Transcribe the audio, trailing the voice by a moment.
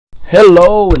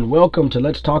Hello and welcome to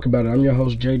Let's Talk About It. I'm your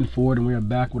host Jaden Ford, and we are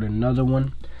back with another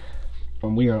one.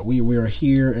 We are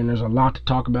here, and there's a lot to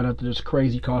talk about after this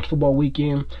crazy college football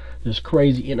weekend, this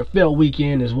crazy NFL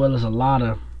weekend, as well as a lot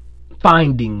of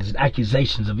findings and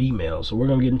accusations of emails. So we're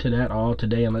gonna get into that all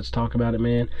today, and let's talk about it,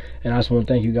 man. And I just want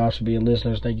to thank you guys for being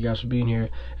listeners. Thank you guys for being here,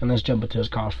 and let's jump into this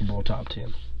college football top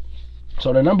 10.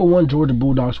 So the number one Georgia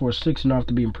Bulldogs, who were 6-0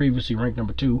 after being previously ranked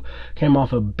number 2, came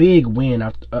off a big win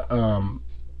after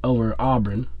over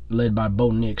Auburn, led by Bo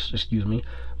Nix,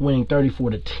 winning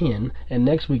 34-10. And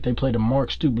next week they played the Mark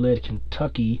Stoops-led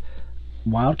Kentucky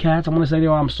Wildcats. I'm going to say,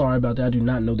 I'm sorry about that. I do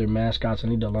not know their mascots. I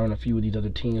need to learn a few of these other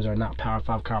teams. Are not Power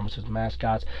 5 conferences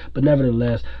mascots. But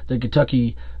nevertheless, the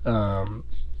Kentucky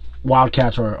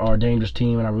Wildcats are a dangerous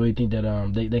team, and I really think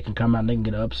that they can come out and they can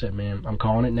get an upset, man. I'm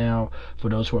calling it now. For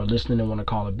those who are listening and want to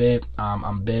call a bet,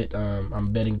 I'm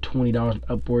betting $20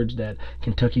 upwards that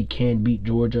Kentucky can beat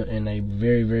Georgia in a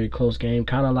very, very close game,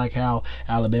 kind of like how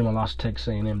Alabama lost to Texas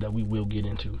A&M, that we will get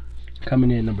into.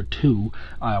 Coming in at number 2,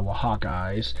 Iowa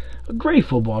Hawkeyes, a great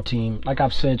football team. Like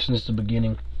I've said since the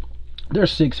beginning, they're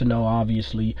 6-0,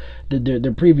 obviously.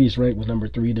 Their previous rank was number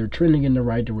 3. They're trending in the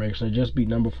right direction. They just beat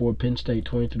number 4 Penn State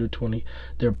 23-20.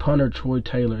 Their punter Troy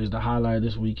Taylor is the highlight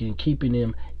this weekend, keeping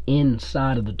them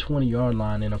inside of the 20-yard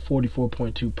line and a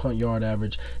 44.2 punt yard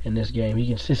average in this game. He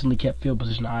consistently kept field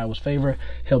position in Iowa's favor,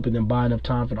 helping them buy enough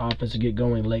time for the offense to get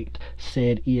going late,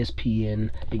 said ESPN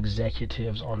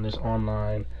executives on this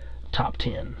online top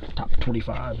 10, top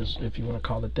 25, if you want to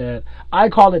call it that. I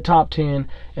call it top 10.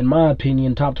 In my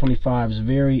opinion, top 25 is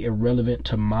very irrelevant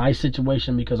to my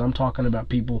situation, because I'm talking about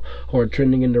people who are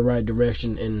trending in the right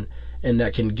direction and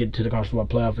that can get to the college football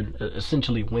playoff and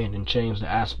essentially win and change the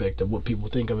aspect of what people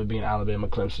think of it being Alabama,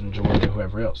 Clemson, Georgia,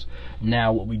 whoever else.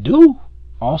 Now, what we do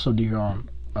also do here on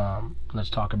Let's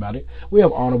Talk About It, we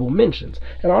have honorable mentions.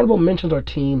 And honorable mentions are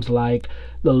teams like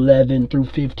the 11 through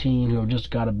 15 who have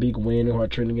just got a big win, who are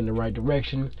trending in the right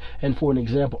direction. And for an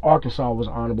example, Arkansas was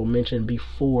honorable mention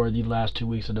before the last 2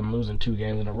 weeks of them losing 2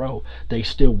 games in a row. They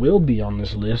still will be on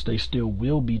this list. They still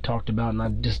will be talked about, and I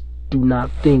just do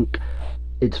not think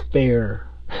it's fair.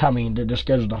 I mean, their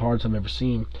schedule is the hardest I've ever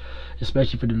seen,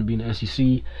 especially for them to be in the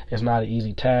SEC. It's not an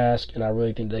easy task, and I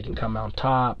really think they can come out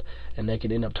top, and they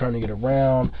could end up turning it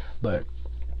around. But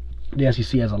the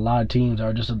SEC has a lot of teams that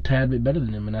are just a tad bit better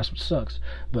than them, and that's what sucks.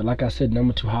 But like I said,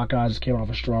 number 2 Hawkeyes came off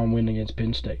a strong win against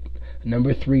Penn State.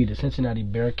 Number 3, the Cincinnati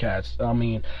Bearcats. I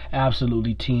mean,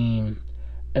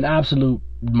 an absolute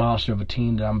monster of a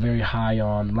team that I'm very high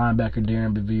on. Linebacker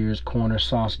Darren Beviers, corner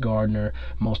Sauce Gardner,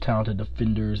 most talented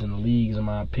defenders in the leagues, in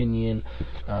my opinion.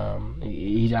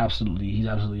 He's absolutely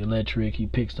electric. He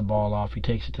picks the ball off. He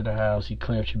takes it to the house. He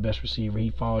clamps your best receiver. He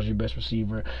follows your best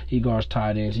receiver. He guards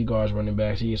tight ends. He guards running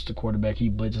backs. He hits the quarterback. He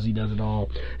blitzes. He does it all.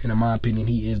 And in my opinion,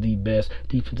 he is the best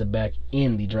defensive back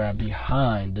in the draft,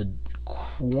 behind the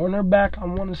cornerback, I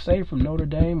want to say, from Notre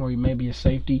Dame, or he may be a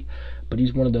safety, but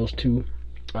he's one of those two.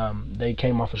 They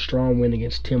came off a strong win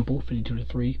against Temple,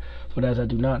 52-3. For those that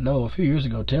do not know, a few years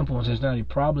ago, Temple and Cincinnati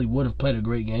probably would have played a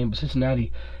great game, but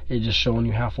Cincinnati is just showing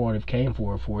you how far they've came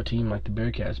for a team like the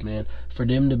Bearcats, man. For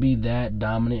them to be that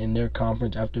dominant in their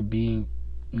conference after being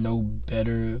no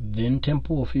better than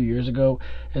Temple a few years ago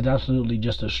is absolutely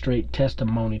just a straight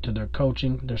testimony to their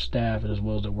coaching, their staff, as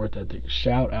well as their work ethic.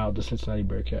 Shout out the Cincinnati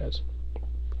Bearcats.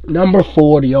 Number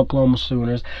 4, the Oklahoma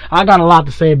Sooners. I got a lot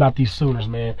to say about these Sooners,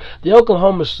 man. The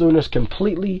Oklahoma Sooners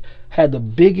completely had the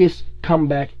biggest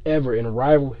comeback ever in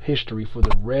rival history for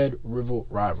the Red River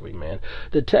rivalry, man.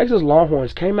 The Texas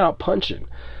Longhorns came out punching.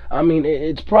 I mean,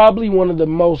 it's probably one of the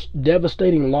most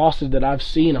devastating losses that I've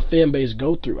seen a fan base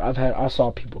go through. I saw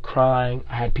people crying.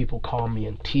 I had people call me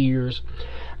in tears.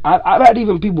 I've had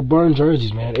even people burn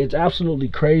jerseys, man. It's absolutely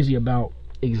crazy about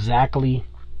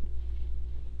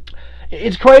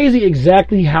It's crazy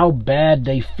exactly how bad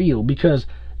they feel, because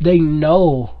they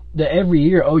know that every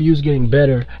year OU's getting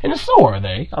better, and so are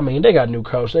they. I mean, they got a new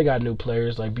coach, they got new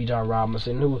players like Bijan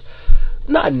Robinson, who,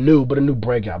 not new, but a new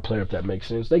breakout player, if that makes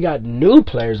sense. They got new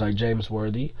players like James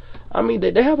Worthy. I mean,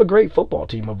 they have a great football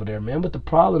team over there, man, but the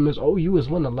problem is OU has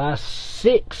won the last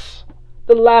six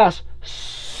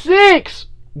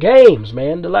games,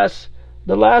 man. The last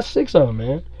 6 of them,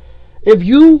 man. If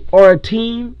you are a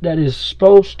team that is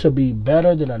supposed to be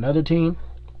better than another team,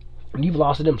 and you've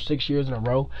lost to them 6 years in a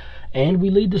row, and we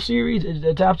lead the series,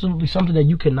 it's absolutely something that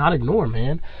you cannot ignore,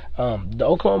 man. The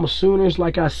Oklahoma Sooners,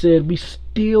 like I said,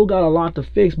 still got a lot to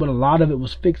fix, but a lot of it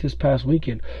was fixed this past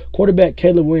weekend. Quarterback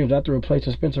Caleb Williams, after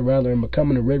replacing Spencer Rattler and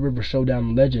becoming a Red River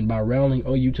Showdown legend by rallying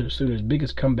OU to the Sooners'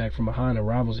 biggest comeback from behind in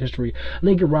Rivals history,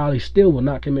 Lincoln Riley still will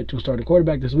not commit to a starting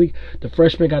quarterback this week. The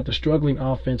freshman got the struggling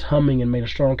offense humming and made a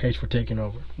strong case for taking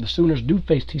over. The Sooners do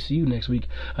face TCU next week,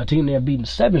 a team they have beaten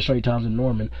 7 straight times in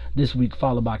Norman this week,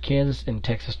 followed by Kansas and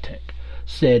Texas Tech,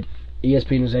 said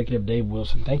ESPN executive Dave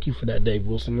Wilson. Thank you for that, Dave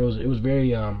Wilson. It was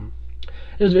very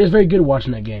very good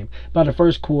watching that game. By the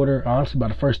first quarter, honestly, by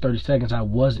the first 30 seconds, I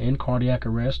was in cardiac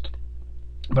arrest,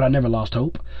 but I never lost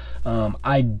hope.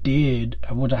 I did,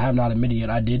 which I have not admitted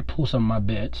yet, I did pull some of my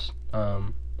bets.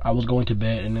 I was going to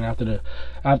bed, and then after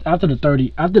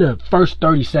the first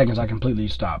 30 seconds, I completely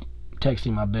stopped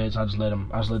texting my bets. I just let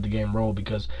the game roll,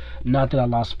 because not that I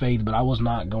lost faith, but I was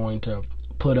not going to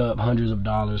put up hundreds of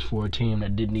dollars for a team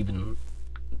that didn't even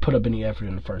put up any effort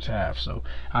in the first half. So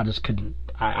I just couldn't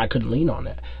lean on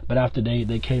that. But after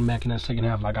they came back in that second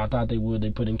half like I thought they would,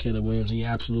 they put in Caleb Williams, and he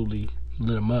absolutely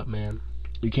lit them up, man.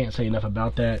 You can't say enough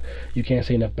about that. You can't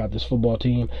say enough about this football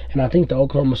team. And I think the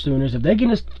Oklahoma Sooners, if they can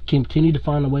just continue to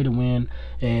find a way to win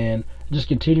and just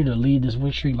continue to lead this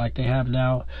win streak like they have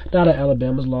now that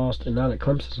Alabama's lost, and now that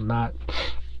Clemson's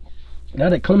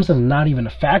not even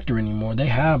a factor anymore, they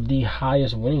have the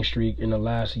highest winning streak in the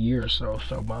last year or so.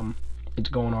 So it's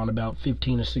going on about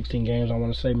 15 or 16 games, I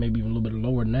want to say, maybe even a little bit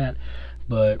lower than that.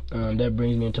 But that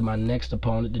brings me into my next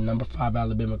opponent, the number 5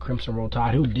 Alabama Crimson Roll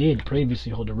Tide, who did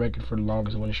previously hold the record for the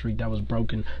longest winning streak. That was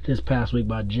broken this past week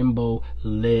by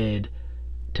Jimbo-led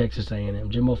Texas A&M.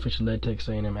 Jimbo Fisher led Texas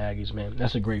A&M Aggies, man.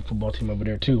 That's a great football team over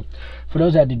there, too. For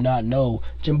those that did not know,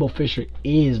 Jimbo Fisher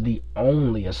is the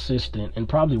only assistant, and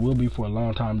probably will be for a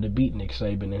long time, to beat Nick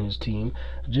Saban and his team.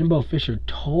 Jimbo Fisher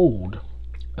told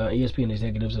ESPN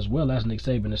executives, as well as Nick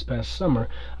Saban this past summer,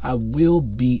 I will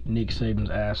beat Nick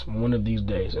Saban's ass one of these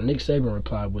days. And Nick Saban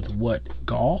replied with, what,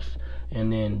 golf?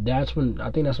 And then I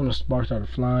think that's when the sparks started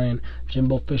flying.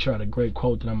 Jimbo Fisher had a great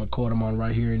quote that I'm going to quote him on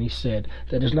right here, and he said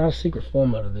that there's not a secret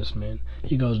formula to this, man.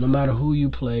 He goes, no matter who you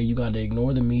play, you got to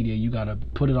ignore the media, you got to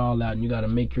put it all out, and you got to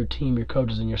make your team, your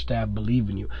coaches, and your staff believe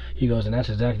in you. He goes, and that's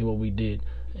exactly what we did.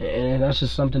 And that's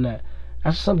just something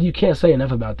you can't say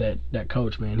enough about that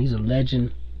coach, man. He's a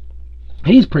legend.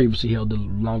 He's previously held the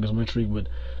longest win streak with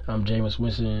Jameis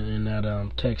Winston in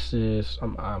that Texas.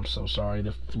 I'm so sorry,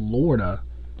 the Florida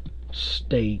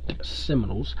State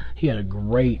Seminoles. He had a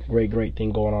great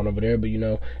thing going on over there. But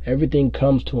everything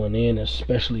comes to an end,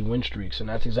 especially win streaks, and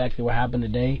that's exactly what happened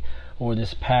today, or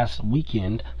this past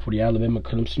weekend, for the Alabama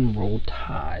Crimson Roll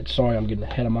Tide. Sorry, I'm getting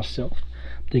ahead of myself.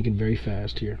 I'm thinking very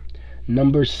fast here.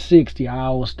 Number 6, the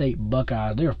Iowa State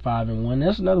Buckeyes. They're 5-1.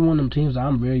 That's another one of them teams that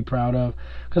I'm very proud of,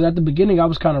 because at the beginning I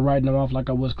was kind of writing them off like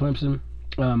I was Clemson.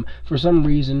 For some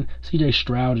reason, C.J.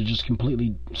 Stroud is just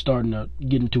completely starting to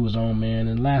get into his own, man.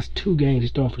 In the last 2 games,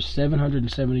 he's thrown for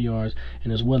 770 yards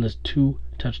and as well as 2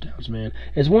 touchdowns, man.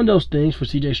 It's one of those things for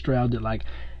C.J. Stroud that, like,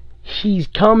 he's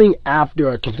coming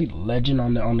after a complete legend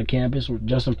on the campus with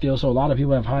Justin Fields. So a lot of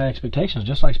people have high expectations,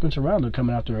 just like Spencer Rattler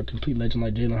coming after a complete legend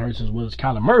like Jalen Hurts as well as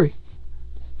Kyler Murray.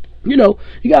 You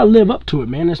got to live up to it,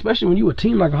 man, especially when you a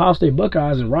team like Ohio State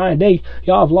Buckeyes and Ryan Day.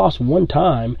 Y'all have lost 1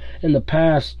 time in the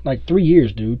past, 3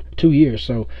 years, dude. 2 years.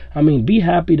 So, be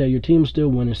happy that your team's still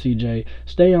winning, CJ.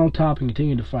 Stay on top and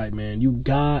continue to fight, man. You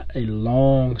got a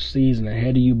long season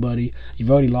ahead of you, buddy. You've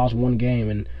already lost 1 game,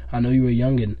 and I know you were a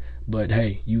youngin', but,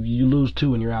 hey, you lose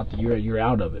 2 and you're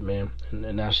out of it, man.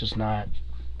 And that's just not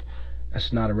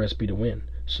a recipe to win.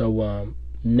 So,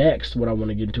 next, what I want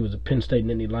to get into is the Penn State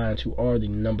Nittany Lions, who are the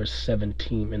number 7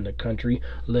 team in the country,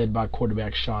 led by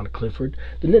quarterback Sean Clifford.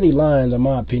 The Nittany Lions, in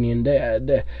my opinion, they're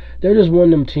just one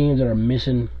of them teams that are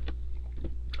missing.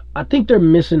 I think they're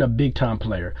missing a big-time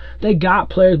player. They got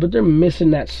players, but they're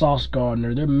missing that Sauce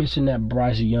Gardner. They're missing that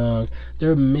Bryce Young.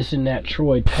 They're missing that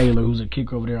Troy Taylor, who's a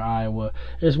kicker over there in Iowa.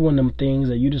 It's one of them things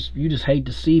that you just hate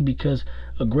to see, because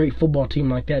a great football team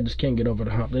like that just can't get over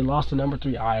the hump. They lost to number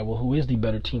 3 Iowa, who is the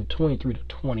better team,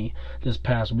 23-20 this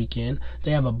past weekend.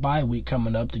 They have a bye week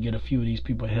coming up to get a few of these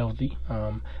people healthy.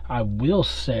 I will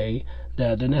say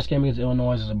that the next game against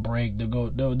Illinois is a break. They'll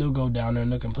go down there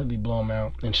and they'll completely blow them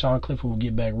out. And Sean Clifford will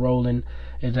get back rolling.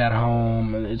 It's at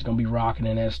home, and it's going to be rocking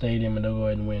in that stadium, and they'll go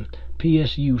ahead and win.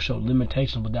 PSU showed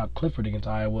limitations without Clifford against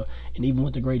Iowa, and even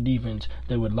with the great defense,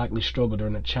 they would likely struggle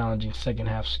during a challenging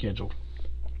second-half schedule.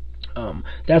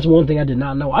 That's one thing I did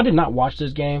not know. I did not watch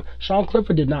this game. Sean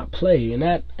Clifford did not play, and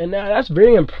that's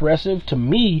very impressive to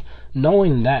me,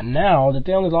 knowing that now that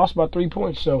they only lost by 3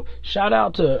 points. So shout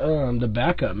out to the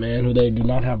backup, man, who they do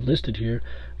not have listed here.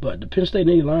 But the Penn State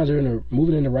Nittany Lions are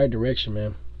moving in the right direction,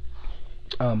 man.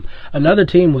 Another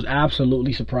team was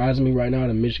absolutely surprising me right now.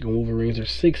 The Michigan Wolverines. They're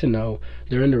 6-0.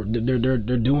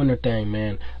 They're doing their thing,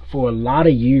 man. For a lot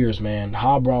of years, man,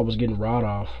 Harbaugh was getting wrote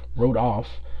off,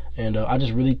 and I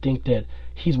just really think that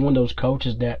he's one of those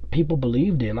coaches that people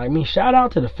believed in. Like, I mean, shout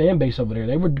out to the fan base over there.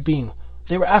 They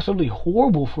were absolutely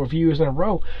horrible for a few years in a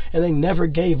row, and they never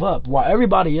gave up. While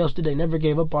everybody else did, they never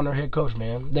gave up on their head coach,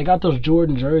 man. They got those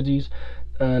Jordan jerseys,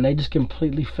 and they just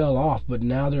completely fell off. But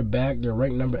now they're back. They're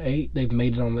ranked number 8. They've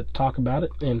made it on Let's Talk About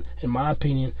It. And in my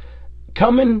opinion,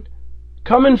 coming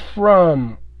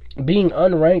from being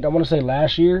unranked, I want to say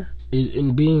last year,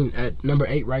 and being at number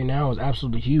 8 right now is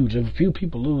absolutely huge. If a few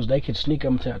people lose, they could sneak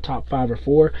up to a top 5 or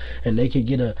 4, and they could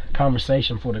get a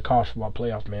conversation for the college football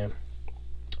playoff, man.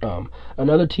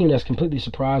 Another team that's completely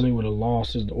surprised me with a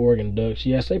loss is the Oregon Ducks.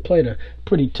 Yes, they played a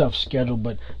pretty tough schedule,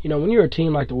 but you know, when you're a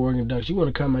team like the Oregon Ducks, you want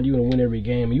to come out, you want to win every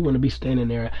game. You want to be standing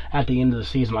there at the end of the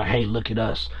season like, hey, look at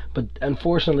us. But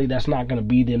unfortunately, that's not going to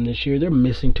be them this year. They're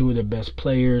missing 2 of their best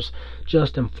players,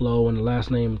 Justin Flo and the last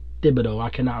name Thibodeau.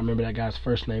 I cannot remember that guy's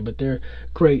first name, but they're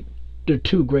great. They're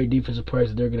 2 great defensive players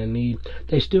that they're going to need.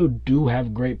 They still do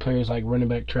have great players like running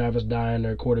back Travis Dye and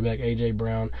their quarterback A.J.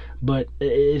 Brown, but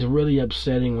it's really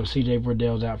upsetting when C.J.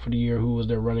 Verdell's out for the year, who was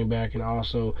their running back and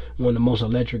also one of the most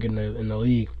electric in the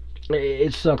league.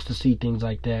 It sucks to see things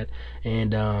like that,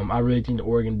 and I really think the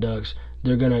Oregon Ducks,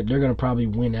 they're gonna probably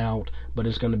win out, but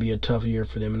it's gonna be a tough year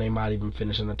for them, and they might even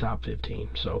finish in the top 15.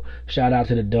 So shout out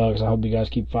to the Ducks. I hope you guys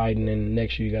keep fighting, and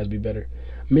next year you guys be better.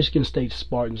 Michigan State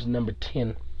Spartans, number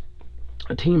 10.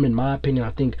 A team, in my opinion,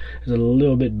 I think is a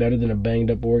little bit better than a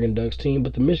banged-up Oregon Ducks team,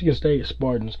 but the Michigan State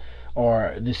Spartans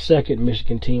are the second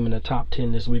Michigan team in the top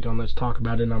 10 this week on Let's Talk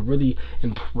About It, and I'm really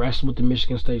impressed with the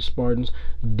Michigan State Spartans.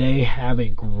 They have a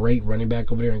great running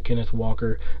back over there in Kenneth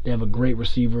Walker. They have a great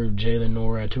receiver, Jalen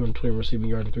Nora, at 220 receiving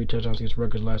yards and 3 touchdowns against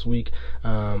Rutgers last week.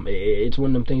 It's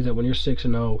one of them things that when you're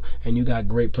 6-0 and you got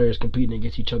great players competing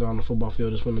against each other on the football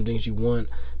field, it's one of them things you want.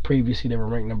 Previously, they were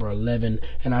ranked number 11,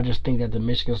 and I just think that the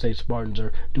Michigan State Spartans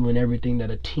are doing everything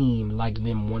that a team like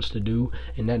them wants to do,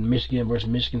 and that Michigan versus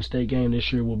Michigan State game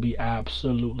this year will be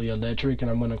absolutely electric,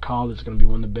 and I'm going to call it's going to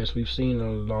be one of the best we've seen in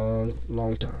a long,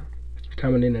 long time.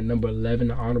 Coming in at number 11,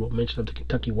 the honorable mention of the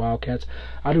Kentucky Wildcats.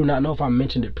 I do not know if I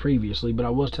mentioned it previously, but I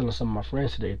was telling some of my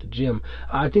friends today at the gym.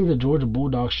 I think the Georgia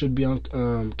Bulldogs should be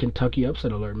on Kentucky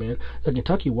upset alert, man. The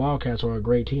Kentucky Wildcats are a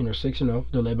great team. They're 6-0.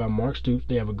 They're led by Mark Stoops.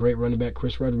 They have a great running back,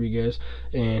 Chris Rodriguez,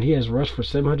 and he has rushed for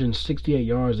 768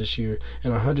 yards this year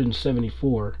and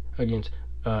 174 against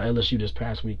LSU this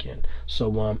past weekend.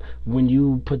 So when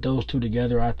you put those 2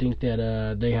 together, I think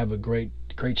that they have a great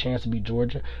chance to beat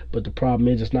Georgia, but the problem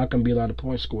is it's not going to be a lot of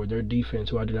points scored. Their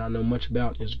defense, who I do not know much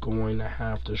about, is going to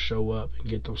have to show up and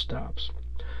get those stops.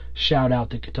 Shout out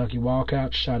to Kentucky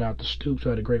Wildcats. Shout out to Stoops, who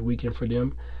had a great weekend for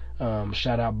them.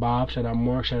 Shout out Bob. Shout out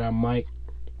Mark. Shout out Mike.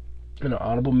 And an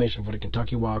honorable mention for the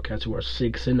Kentucky Wildcats, who are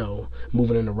 6-0,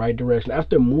 moving in the right direction.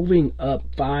 After moving up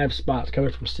 5 spots,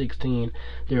 coming from 16,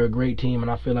 they're a great team,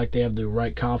 and I feel like they have the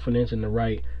right confidence and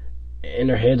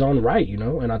their heads on right, you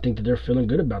know, and I think that they're feeling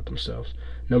good about themselves.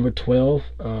 Number 12,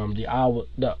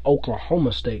 the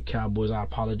Oklahoma State Cowboys. I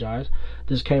apologize.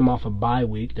 This came off a bye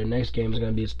week. Their next game is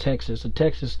going to be Texas. The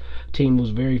Texas team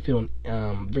was feeling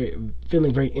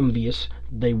very envious.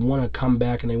 They want to come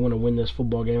back and they want to win this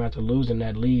football game after losing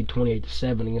that lead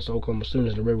 28-7 against the Oklahoma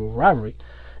Sooners in the Red River rivalry.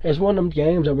 It's one of them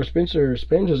games that where Spencer's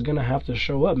going to have to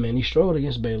show up, man. He struggled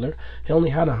against Baylor. He only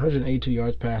had 182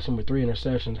 yards passing with 3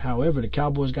 interceptions. However, the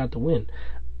Cowboys got the win.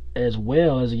 As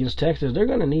well as against Texas, they're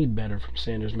going to need better from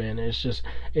Sanders, man. It's just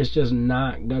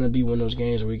not going to be one of those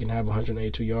games where we can have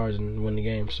 182 yards and win the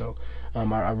game. So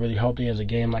I really hope he has a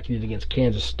game like he did against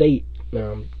Kansas State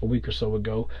a week or so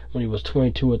ago when he was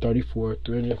 22 of 34,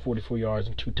 344 yards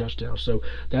and 2 touchdowns. So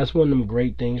that's one of them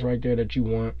great things right there that you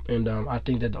want. And I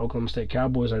think that the Oklahoma State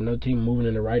Cowboys are another team moving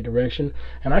in the right direction.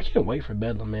 And I can't wait for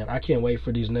Bedlam, man. I can't wait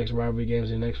for these next rivalry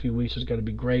games in the next few weeks. It's going to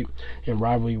be great. And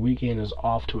rivalry weekend is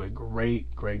off to a great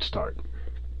start.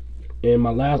 And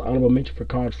my last honorable mention for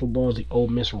college football is the Ole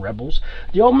Miss Rebels.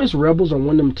 The Ole Miss Rebels are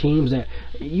one of them teams that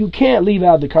you can't leave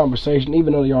out of the conversation,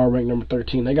 even though they are ranked number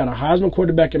 13. They got a Heisman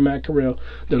quarterback in Matt Corral.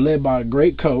 They're led by a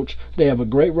great coach. They have a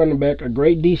great running back, a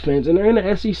great defense, and they're in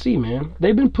the SEC, man.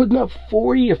 They've been putting up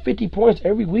 40 or 50 points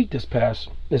every week this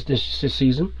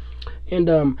season.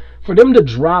 And for them to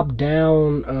drop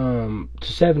down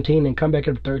to 17 and come back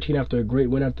up to 13 after a great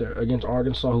win against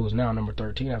Arkansas, who is now number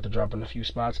 13 after dropping a few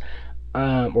spots,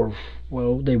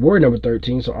 They were number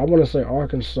 13, so I want to say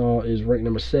Arkansas is ranked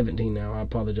number 17 now. I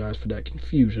apologize for that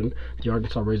confusion. The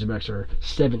Arkansas Razorbacks are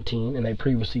 17, and they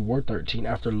previously were 13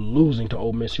 after losing to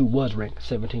Ole Miss, who was ranked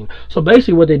 17. So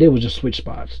basically what they did was just switch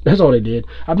spots. That's all they did.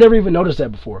 I've never even noticed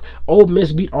that before. Ole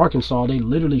Miss beat Arkansas. They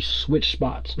literally switched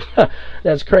spots.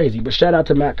 That's crazy. But shout out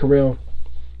to Matt Corral,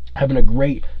 having a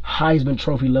great Heisman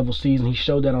Trophy level season. He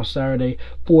showed that on Saturday.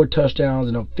 4 touchdowns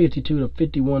and a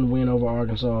 52-51 win over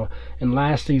Arkansas. And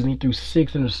last season he threw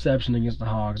 6 interceptions against the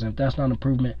Hogs. And if that's not an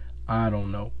improvement, I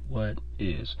don't know what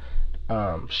is.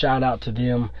 Shout out to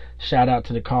them. Shout out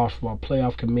to the College Football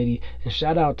Playoff Committee. And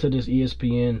shout out to this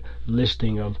ESPN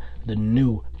listing of the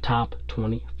new top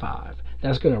 25.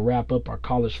 That's going to wrap up our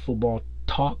college football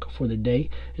talk for the day,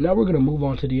 and now we're going to move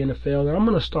on to the NFL, and I'm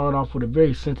going to start off with a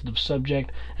very sensitive subject,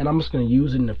 and I'm just going to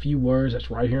use it in a few words that's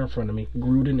right here in front of me.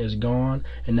 Gruden is gone,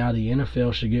 and now the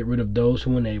NFL should get rid of those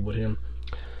who enabled him.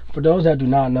 For those that do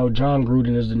not know, Jon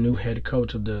Gruden is the new head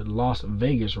coach of the Las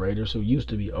Vegas Raiders, who used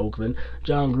to be Oakland.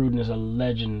 Jon Gruden is a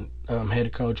legend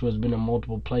head coach who has been in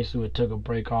multiple places, who took a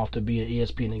break off to be an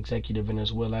ESPN executive and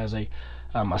as well as a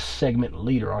segment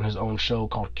leader on his own show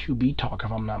called QB Talk,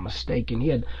 if I'm not mistaken.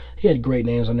 He had great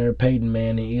names on there: Peyton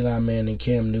Manning, Eli Manning,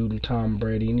 Cam Newton, Tom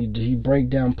Brady. And he'd break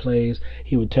down plays.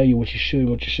 He would tell you what you should and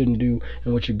what you shouldn't do,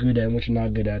 and what you're good at and what you're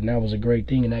not good at. And that was a great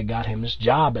thing, and that got him this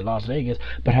job at Las Vegas.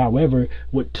 But however,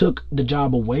 what took the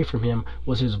job away from him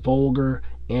was his vulgar,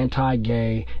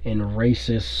 anti-gay, and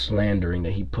racist slandering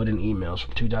that he put in emails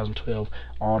from 2012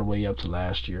 all the way up to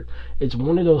last year. It's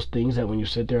one of those things that when you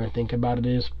sit there and think about it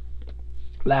is,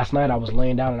 last night I was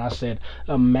laying down and I said,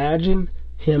 imagine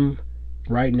him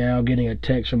right now getting a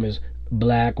text from his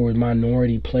black or his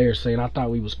minority players saying, I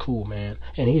thought we was cool, man.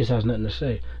 And he just has nothing to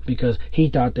say because he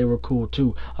thought they were cool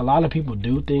too. A lot of people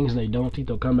do things and they don't think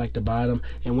they'll come back to bite them.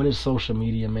 And when it's social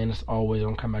media, man, it's always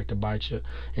going to come back to bite you.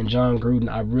 And Jon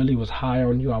Gruden, I really was high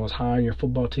on you. I was high on your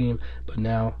football team. But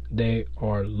now they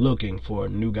are looking for a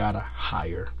new guy to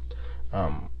hire.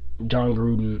 Jon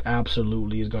Gruden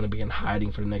absolutely is going to be in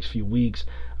hiding for the next few weeks.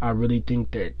 I really think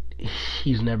that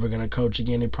he's never going to coach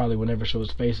again. He probably will never show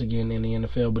his face again in the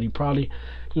NFL, but he probably,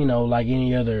 like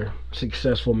any other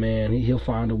successful man, he'll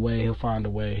find a way,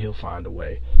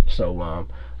 So,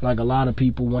 like a lot of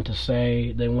people want to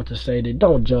say that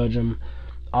don't judge him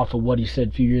off of what he said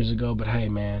a few years ago, but hey,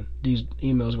 man, these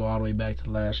emails go all the way back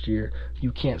to last year.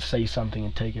 You can't say something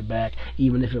and take it back,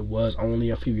 even if it was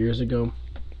only a few years ago.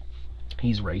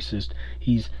 He's racist.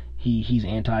 He's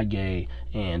anti-gay,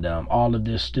 and all of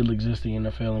this still exists in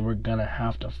the NFL, and we're gonna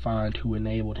have to find who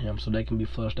enabled him so they can be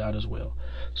flushed out as well.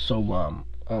 So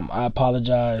I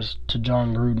apologize to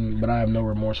Jon Gruden, but I have no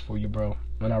remorse for you, bro.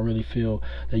 And I really feel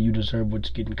that you deserve what's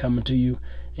coming to you.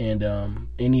 And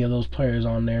any of those players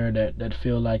on there that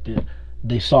feel like that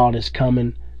they saw this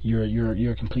coming, you're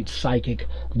a complete psychic,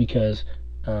 because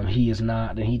he is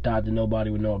not, and he thought that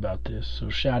nobody would know about this. So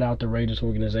shout out the Raiders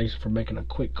organization for making a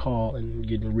quick call and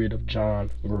getting rid of Jon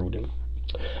Gruden.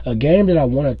 A game that I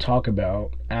want to talk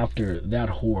about after that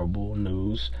horrible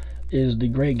news is the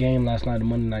great game last night of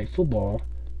Monday Night Football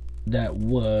that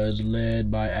was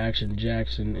led by Action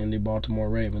Jackson and the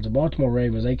Baltimore Ravens. The Baltimore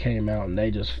Ravens, they came out and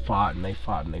they just fought and they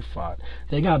fought and they fought.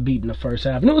 They got beat in the first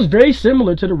half. And it was very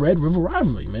similar to the Red River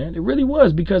rivalry, man. It really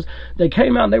was, because they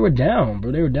came out and they were down,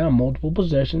 bro. They were down multiple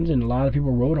possessions, and a lot of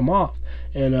people wrote them off.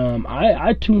 And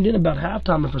I tuned in about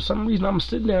halftime, and for some reason I'm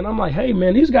sitting there and I'm like, hey,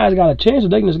 man, these guys got a chance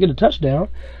if they can just get a touchdown.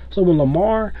 So when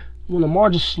Lamar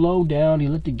just slowed down, he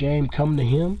let the game come to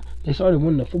him, they started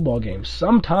winning the football game.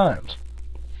 Sometimes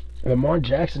Lamar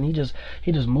Jackson, he just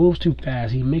moves too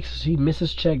fast. He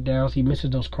misses check downs, he misses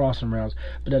those crossing routes,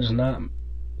 but that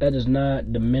does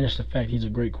not diminish the fact he's a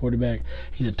great quarterback.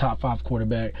 He's a top 5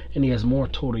 quarterback, and he has more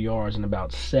total yards than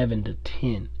about 7 to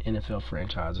 10 NFL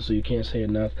franchises. So you can't say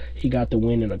enough. He got the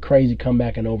win in a crazy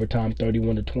comeback in overtime,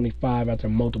 31-25, after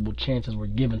multiple chances were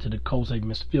given to the Colts. They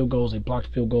missed field goals, they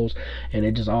blocked field goals, and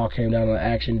it just all came down to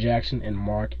Action Jackson and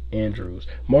Mark Andrews.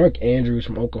 Mark Andrews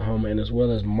from Oklahoma, and as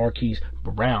well as Marquise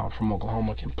Brown from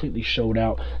Oklahoma, completely showed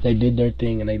out. They did their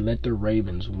thing, and they let the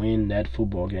Ravens win that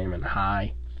football game in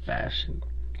high fashion.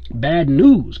 Bad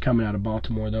news coming out of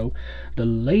Baltimore, though. The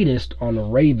latest on the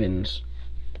Ravens,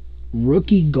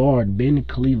 rookie guard Ben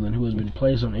Cleveland, who has been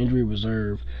placed on injury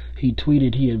reserve, he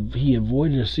tweeted he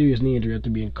avoided a serious knee injury after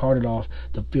being carted off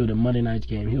the field in Monday night's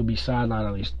game. He'll be sidelined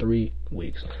at least 3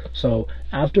 weeks. So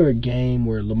after a game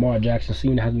where Lamar Jackson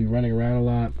seemed to have to be running around a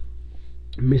lot,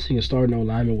 missing a starting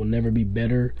O-lineman will never be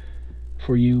better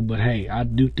for you. But hey, I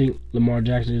do think Lamar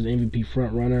Jackson is the MVP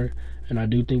front runner, and I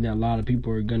do think that a lot of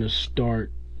people are going to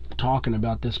start talking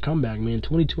about this comeback, man.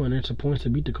 22 unanswered points to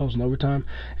beat the Colts in overtime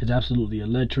is absolutely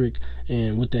electric.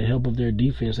 And with the help of their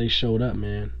defense, they showed up,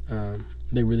 man.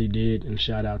 They really did, and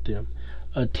shout out them.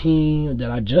 A team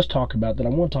that I just talked about that I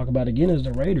want to talk about again is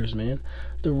the Raiders, man.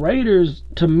 The Raiders,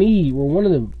 to me, were one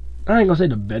of the, I ain't gonna say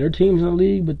the better teams in the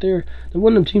league, but they're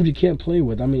one of them teams you can't play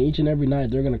with. I mean, each and every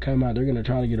night they're gonna come out, they're gonna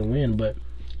try to get a win, but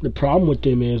the problem with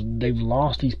them is they've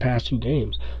lost these past 2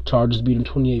 games. Chargers beat them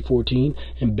 28-14,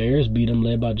 and Bears beat them,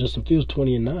 led by Justin Fields,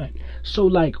 20-9. So,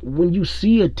 like, when you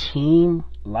see a team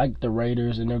like the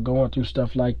Raiders and they're going through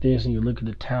stuff like this, and you look at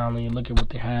the talent, you look at what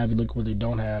they have, you look at what they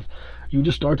don't have, you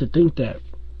just start to think that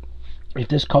if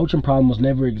this coaching problem was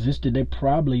never existed, they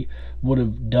probably would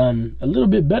have done a little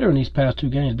bit better in these past 2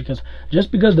 games. Because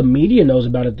just because the media knows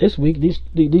about it this week,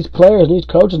 these players, these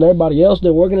coaches, and everybody else, the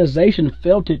organization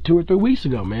felt it 2 or 3 weeks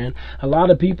ago, man. A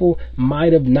lot of people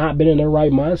might have not been in their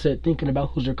right mindset thinking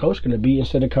about who's their coach going to be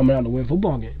instead of coming out to win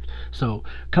football games. So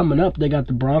coming up, they got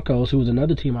the Broncos, who was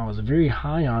another team I was very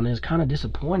high on, and it's kind of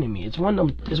disappointing me. It's one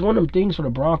of them things for the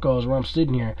Broncos where I'm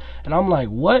sitting here and I'm like,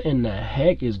 what in the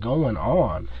heck is going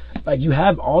on? Like, you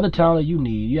have all the talent you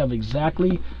need. You have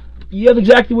exactly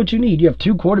what you need. You have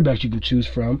 2 quarterbacks you can choose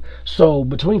from. So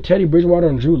between Teddy Bridgewater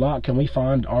and Drew Lock, can we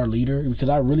find our leader? Because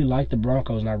I really like the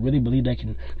Broncos, and I really believe they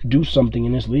can do something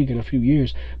in this league in a few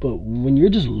years. But when you're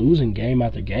just losing game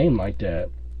after game like that,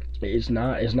 it's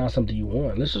not something you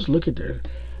want. Let's just look at their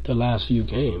last few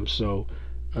games. So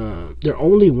their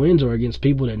only wins are against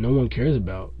people that no one cares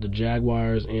about, the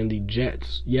Jaguars and the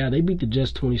Jets. Yeah, they beat the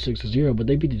Jets 26-0, but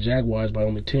they beat the Jaguars by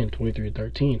only 10,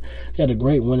 23-13. They had a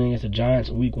great win against the Giants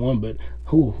in Week 1, but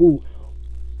who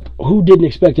didn't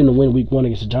expect them to win Week 1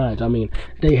 against the Giants? I mean,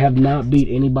 they have not beat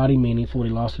anybody meaningful. They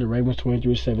lost to the Ravens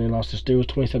 23-7. They lost to the Steelers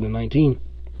 27-19.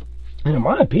 And in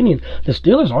my opinion, the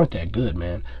Steelers aren't that good,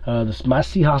 man. My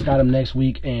Seahawks got them next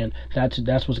week, and that's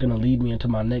what's going to lead me into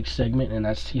my next segment, and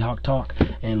that's Seahawk Talk.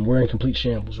 And we're in complete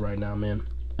shambles right now, man.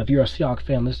 If you're a Seahawks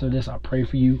fan, listen to this. I pray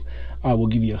for you. I will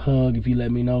give you a hug if you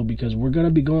let me know, because we're going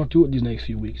to be going through it these next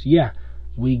few weeks. Yeah,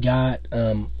 we got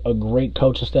a great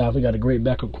coaching staff. We got a great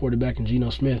backup quarterback in Geno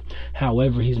Smith.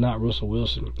 However, he's not Russell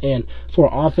Wilson. And for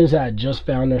an offense that had just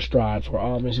found their stride, for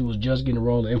an offense who was just getting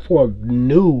rolling, and for a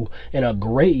new and a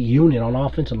great unit on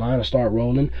offensive line to start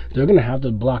rolling, they're going to have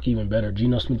to block even better.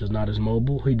 Geno Smith is not as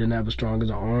mobile. He didn't have as strong as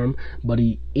an arm, but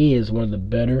he is one of the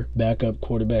better backup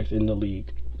quarterbacks in the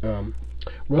league.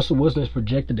 Russell Wilson is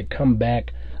projected to come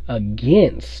back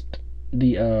against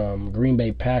the Green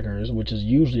Bay Packers, which is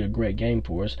usually a great game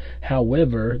for us.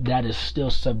 However, that is still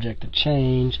subject to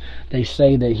change. They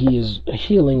say that he is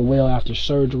healing well after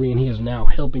surgery, and he is now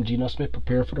helping Geno Smith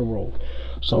prepare for the role.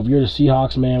 So if you're the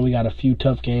Seahawks, man, we got a few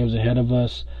tough games ahead of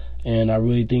us, and I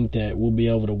really think that we'll be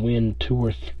able to win 2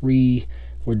 or 3.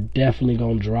 We're definitely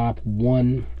going to drop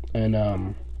 1,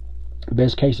 and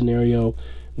best case scenario,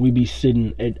 we be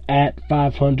sitting at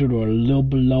 500 or a little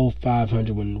below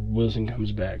 500 when Wilson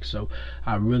comes back. So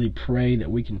I really pray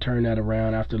that we can turn that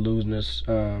around after losing us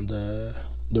the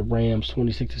Rams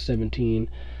 26-17.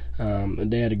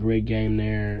 They had a great game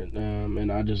there,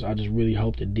 and I just really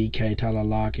hope that DK, Tyler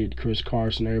Lockett, Chris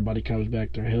Carson, everybody comes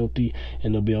back, they're healthy,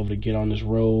 and they'll be able to get on this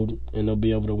road, and they'll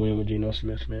be able to win with Geno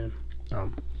Smith, man.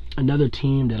 Another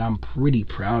team that I'm pretty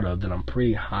proud of, that I'm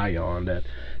pretty high on, that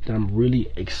I'm really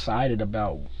excited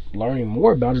about learning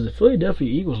more about is the Philadelphia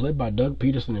Eagles, led by Doug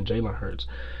Peterson and Jalen Hurts.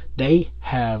 They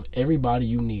have everybody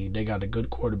you need. They got a good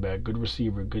quarterback, good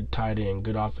receiver, good tight end,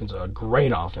 good offensive, a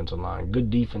great offensive line, good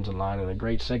defensive line, and a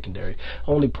great secondary.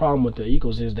 Only problem with the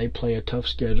Eagles is they play a tough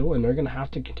schedule, and they're going to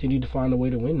have to continue to find a way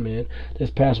to win, man. This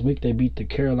past week, they beat the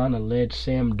Carolina-led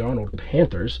Sam Darnold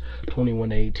Panthers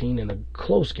 21-18 in a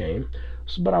close game.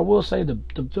 But I will say the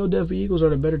Philadelphia Eagles are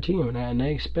the better team, and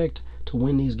they expect to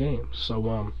win these games.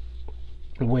 So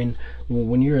when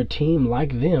you're a team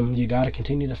like them, you got to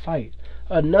continue to fight.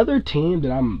 Another team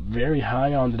that I'm very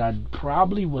high on that I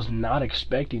probably was not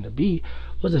expecting to be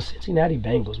was the Cincinnati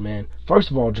Bengals, man.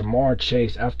 First of all, Jamar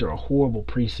Chase, after a horrible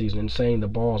preseason and saying the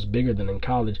ball's bigger than in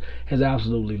college, has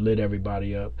absolutely lit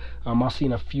everybody up. I've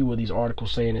seen a few of these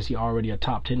articles saying, is he already a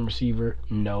top 10 receiver?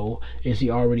 No. Is he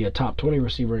already a top 20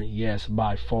 receiver? Yes,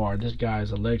 by far. This guy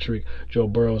is electric. Joe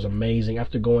Burrow is amazing.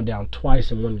 After going down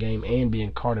twice in one game and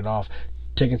being carted off,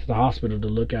 taken to the hospital to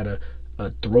look at a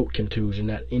throat contusion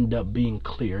that ended up being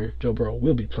clear. Joe Burrow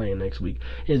will be playing next week.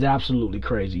 It's absolutely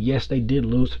crazy. Yes, they did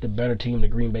lose to the better team, the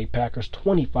Green Bay Packers,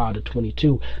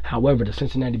 25-22. However, the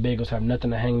Cincinnati Bengals have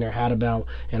nothing to hang their hat about,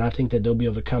 and I think that they'll be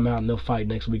able to come out and they'll fight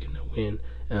next week and they'll win.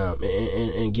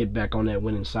 And get back on that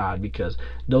winning side, because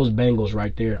those Bengals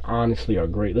right there honestly are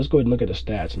great. Let's go ahead and look at the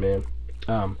stats, man.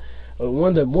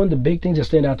 one of the big things that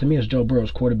stand out to me is Joe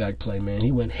Burrow's quarterback play, man.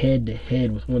 He went head to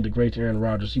head with one of the greats, Aaron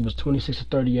Rodgers. He was 26 to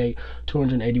 38,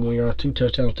 281 yards, 2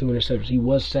 touchdowns, 2 interceptions. He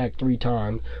was sacked 3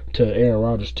 times to Aaron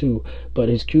Rodgers too, but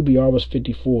his QBR was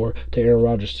 54 to Aaron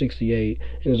Rodgers 68,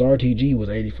 and his RTG was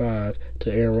 85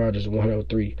 to Aaron Rodgers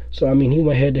 103. So I mean, he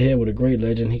went head to head with a great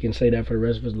legend. He can say that for the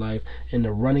rest of his life. And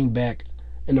the running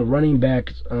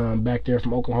backs back there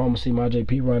from Oklahoma, CMJ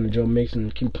Perine and Joe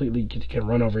Mixon completely can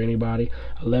run over anybody.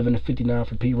 11 to 59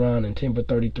 for Perine and 10 for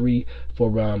 33 for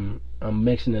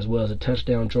Mixon, as well as a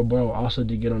touchdown. Joe Burrow also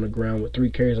did get on the ground with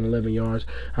 3 carries and 11 yards.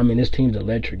 I mean, this team's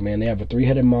electric, man. They have a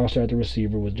 3-headed monster at the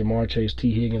receiver with Jamar Chase,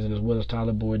 T. Higgins, and as well as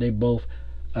Tyler Boyd. They both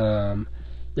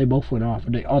went off.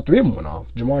 All 3 of them went off.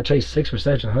 Jamar Chase, 6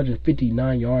 receptions,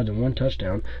 159 yards, and 1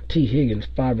 touchdown. T. Higgins,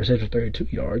 5 receptions, 32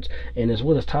 yards. And as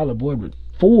well as Tyler Boyd with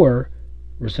 4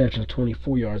 receptions,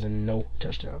 24 yards, and no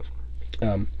touchdowns.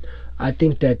 I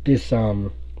think that this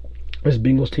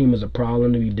Bengals team is a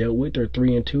problem to be dealt with. They're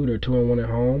 3-2. They're 2-1 at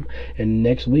home. And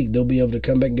next week, they'll be able to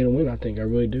come back and get a win, I think. I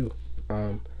really do.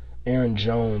 Aaron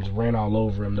Jones ran all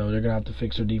over him, though. They're going to have to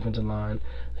fix their defensive line.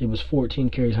 He was 14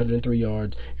 carries, 103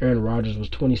 yards. Aaron Rodgers was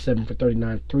 27 for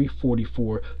 39,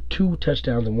 344, 2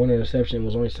 touchdowns and 1 interception.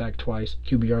 Was only sacked twice.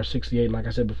 QBR 68, and like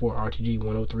I said before, RTG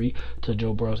 103 to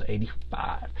Joe Burrow's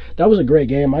 85. That was a great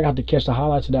game. I got to catch the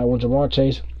highlights of that one. Jamar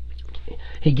Chase,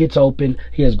 he gets open.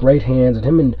 He has great hands, and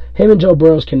him and Joe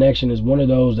Burrow's connection is one of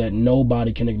those that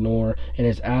nobody can ignore, and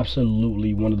it's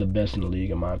absolutely one of the best in the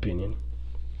league, in my opinion.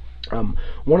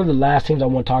 One of the last teams I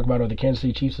want to talk about are the Kansas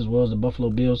City Chiefs as well as the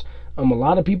Buffalo Bills. A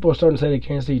lot of people are starting to say the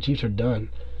Kansas City Chiefs are done.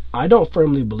 I don't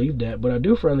firmly believe that, but I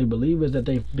do firmly believe is that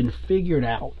they've been figured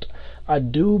out. I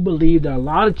do believe that a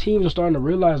lot of teams are starting to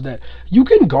realize that you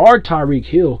can guard Tyreek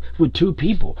Hill with 2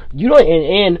 people. You don't,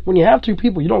 and when you have 2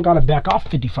 people, you don't got to back off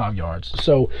 55 yards.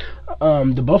 So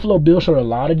the Buffalo Bills showed a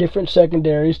lot of different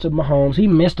secondaries to Mahomes. He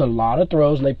missed a lot of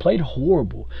throws, and they played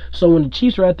horrible. So when the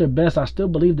Chiefs are at their best, I still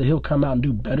believe that he'll come out and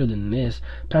do better than this.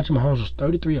 Patrick Mahomes was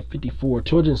 33 of 54,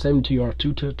 272 yards,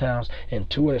 2 touchdowns, and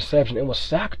 2 interceptions. It was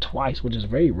sacked twice, which is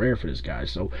very rare for this guy.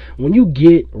 So when you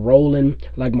get rolling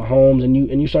like Mahomes and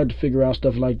you start to figure out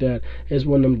stuff like that, it's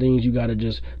one of them things you got to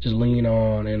just lean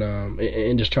on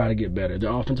and just try to get better.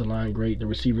 The offensive line great, the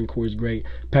receiving core is great,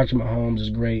 Patrick Mahomes is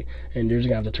great, and they're just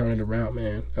gonna have to turn it around,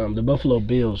 man. The Buffalo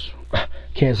Bills,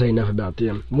 can't say enough about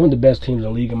them. One of the best teams in the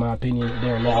league, in my opinion.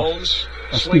 They're now.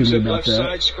 Excuse me about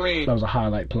that. That was a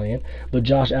highlight playing. But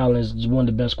Josh Allen is one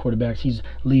of the best quarterbacks. He's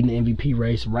leading the MVP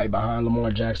race right behind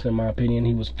Lamar Jackson, in my opinion.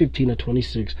 He was 15 of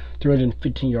 26,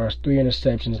 315 yards, 3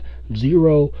 interceptions,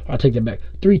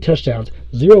 3 touchdowns,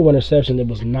 0 interception. It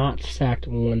was not sacked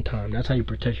 1 time. That's how you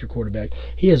protect your quarterback.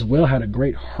 He as well had a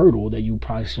great hurdle that you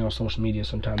probably see on social media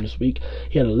sometime this week.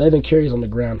 He had 11 carries on the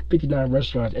ground, 59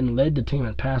 rushing yards, and led the team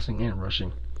in passing and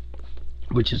rushing,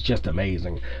 which is just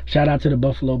amazing. Shout out to the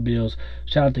Buffalo Bills.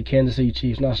 Shout out to Kansas City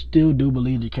Chiefs. And I still do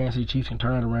believe the Kansas City Chiefs can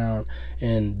turn it around.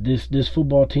 And this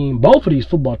football team, both of these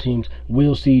football teams,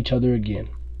 will see each other again.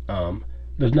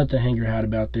 There's nothing to hang your hat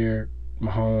about there,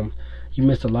 Mahomes. You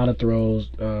missed a lot of throws.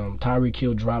 Tyreek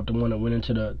Hill dropped the one that went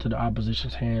into the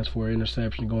opposition's hands for an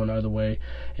interception going the other way.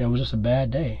 And it was just a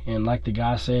bad day. And like the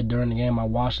guy said during the game, I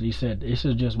watched it. He said, "This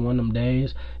is just one of them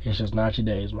days. It's just not your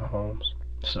days, Mahomes."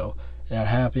 So that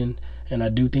happened. And I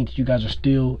do think that you guys are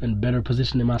still in better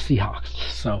position than my Seahawks.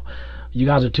 So you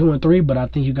guys are 2-3, but I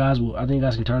think you guys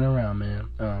can turn it around,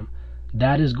 man.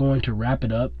 That is going to wrap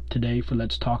it up today for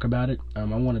Let's Talk About It. I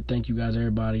want to thank you guys,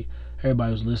 everybody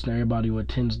who's listening, everybody who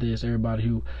attends this, everybody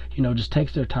who, just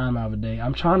takes their time out of the day.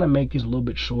 I'm trying to make this a little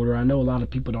bit shorter. I know a lot of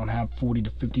people don't have 40 to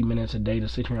 50 minutes a day to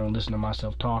sit here and listen to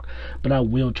myself talk, but I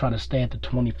will try to stay at the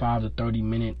 25 to 30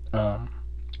 minute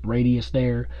radius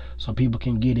there so people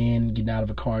can get in, get out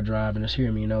of a car drive and just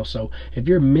hear me, So if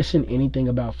you're missing anything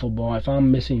about football, if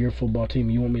I'm missing your football team,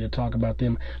 you want me to talk about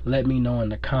them, let me know in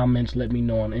the comments, let me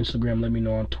know on Instagram, let me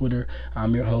know on Twitter.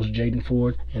 I'm your host, Jaden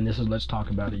Ford, and this is Let's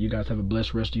Talk About It. You guys have a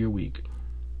blessed rest of your week.